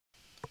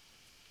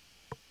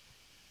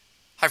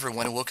Hi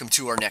everyone, and welcome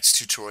to our next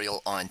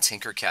tutorial on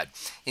Tinkercad.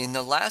 In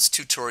the last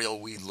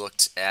tutorial we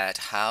looked at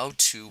how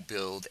to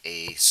build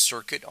a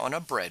circuit on a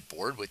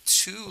breadboard with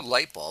two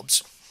light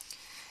bulbs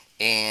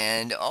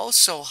and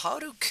also how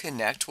to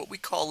connect what we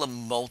call a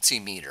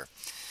multimeter.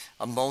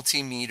 A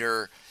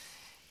multimeter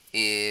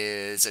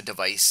is a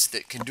device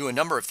that can do a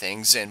number of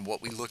things, and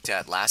what we looked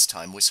at last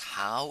time was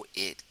how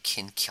it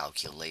can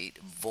calculate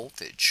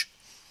voltage.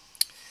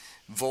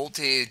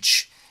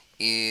 Voltage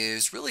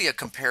is really a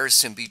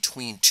comparison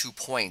between 2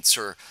 points,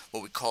 or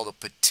what we call the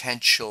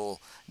potential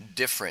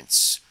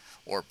difference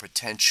or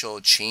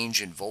potential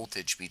change in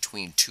voltage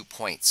between 2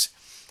 points.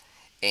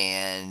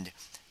 And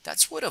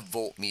that's what a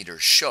voltmeter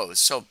shows.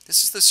 So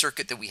this is the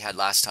circuit that we had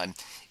last time,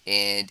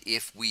 and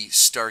if we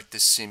start the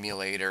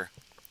simulator,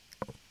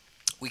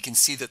 we can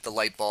see that the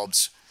light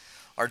bulbs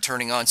are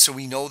turning on. So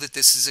we know that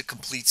this is a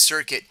complete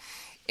circuit,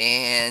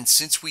 and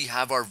since we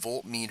have our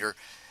voltmeter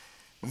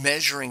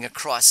measuring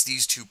across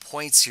these 2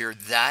 points here,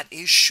 that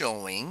is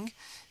showing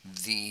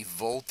the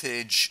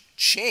voltage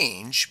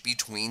change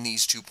between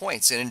these 2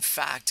 points. And in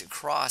fact,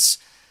 across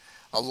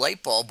a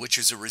light bulb, which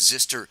is a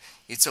resistor,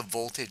 it's a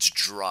voltage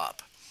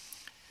drop.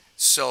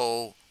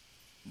 So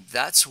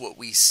that's what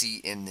we see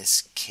in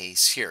this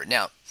case here.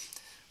 Now,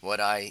 what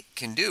I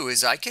can do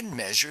is I can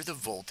measure the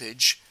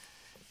voltage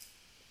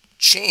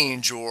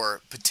change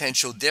or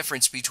potential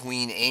difference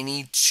between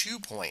any 2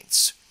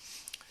 points.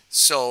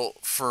 So,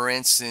 for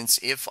instance,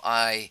 if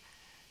I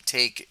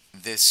take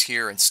this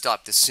here and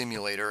stop the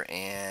simulator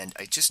and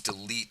I just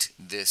delete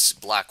this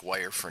black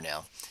wire for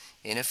now,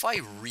 and if I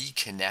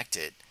reconnect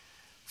it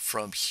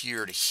from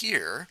here to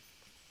here,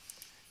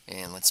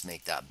 and let's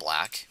make that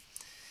black,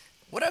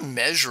 what I'm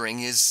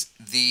measuring is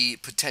the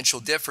potential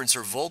difference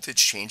or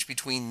voltage change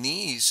between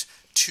these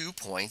 2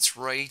 points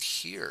right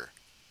here.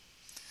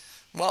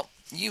 Well,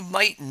 you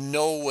might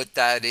know what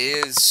that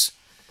is,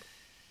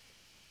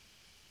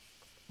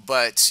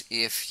 but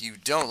if you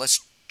don't, let's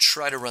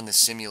try to run the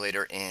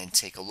simulator and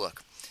take a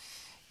look.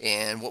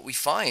 And what we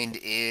find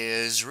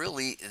is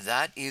really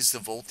that is the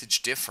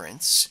voltage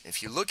difference,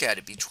 if you look at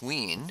it,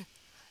 between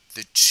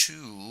the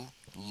two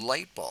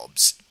light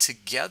bulbs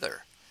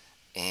together.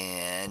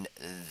 And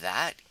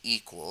that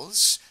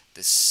equals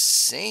the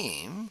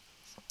same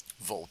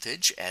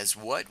voltage as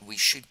what we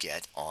should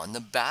get on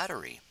the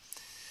battery.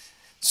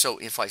 So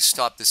if I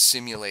stop the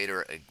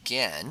simulator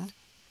again,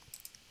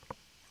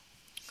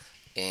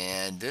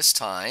 and this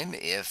time,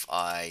 if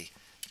I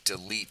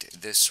delete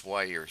this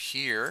wire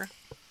here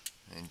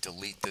and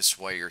delete this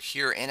wire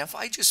here, and if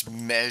I just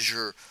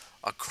measure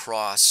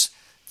across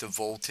the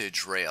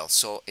voltage rail,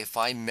 so if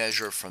I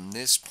measure from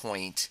this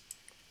point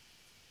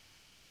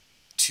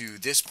to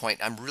this point,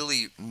 I'm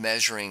really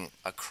measuring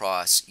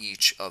across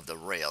each of the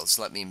rails.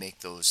 Let me make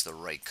those the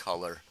right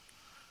color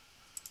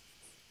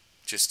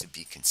just to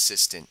be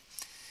consistent.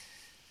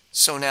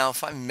 So now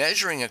if I'm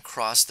measuring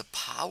across the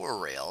power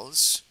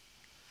rails,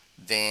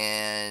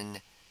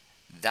 then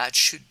that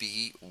should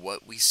be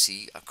what we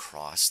see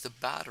across the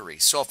battery.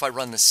 So if I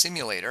run the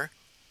simulator,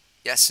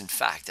 yes, in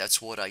fact,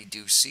 that's what I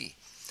do see.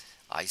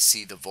 I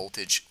see the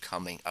voltage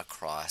coming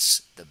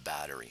across the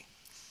battery.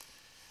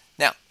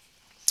 Now,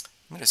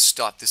 I'm going to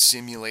stop the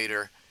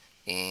simulator,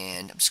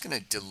 and I'm just going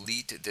to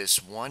delete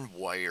this one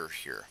wire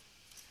here.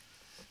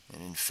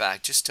 And in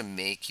fact, just to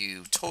make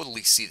you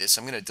totally see this,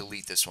 I'm going to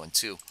delete this one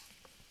too.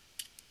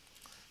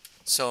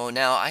 So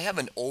now I have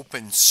an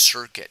open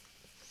circuit.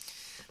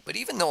 But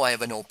even though I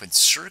have an open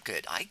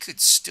circuit, I could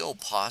still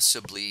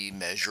possibly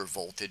measure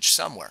voltage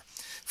somewhere.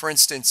 For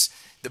instance,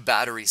 the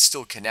battery is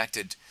still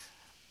connected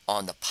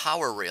on the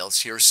power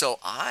rails here, so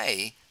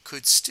I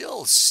could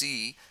still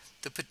see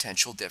the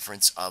potential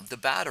difference of the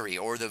battery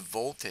or the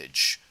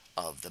voltage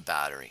of the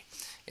battery.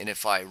 And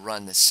if I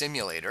run the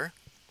simulator,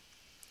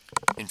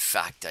 in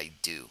fact I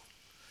do.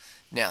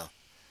 Now,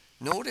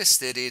 notice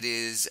that it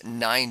is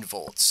 9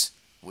 volts,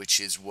 which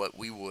is what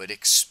we would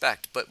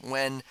expect. But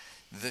when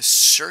the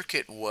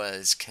circuit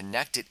was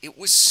connected, it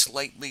was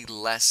slightly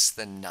less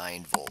than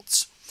 9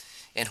 volts.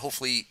 And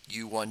hopefully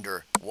you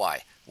wonder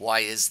why. Why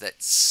is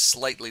that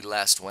slightly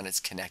less when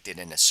it's connected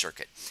in a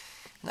circuit?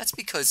 And that's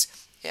because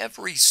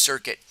every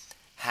circuit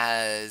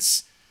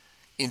has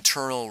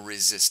internal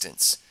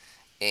resistance.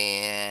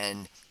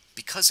 And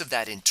because of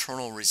that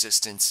internal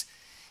resistance,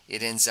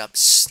 it ends up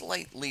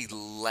slightly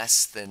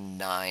less than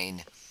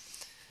 9.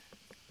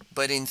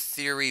 But in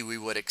theory, we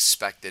would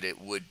expect that it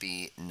would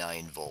be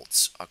 9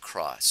 volts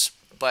across.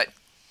 But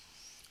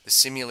the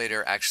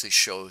simulator actually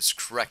shows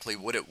correctly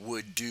what it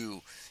would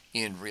do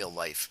in real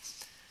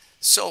life.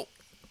 So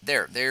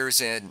there's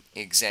an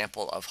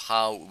example of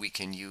how we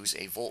can use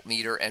a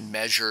voltmeter and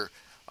measure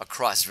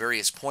across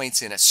various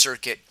points in a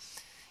circuit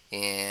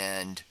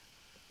and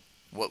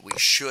what we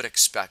should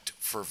expect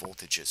for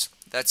voltages.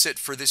 That's it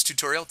for this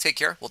tutorial. Take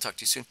care. We'll talk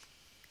to you soon.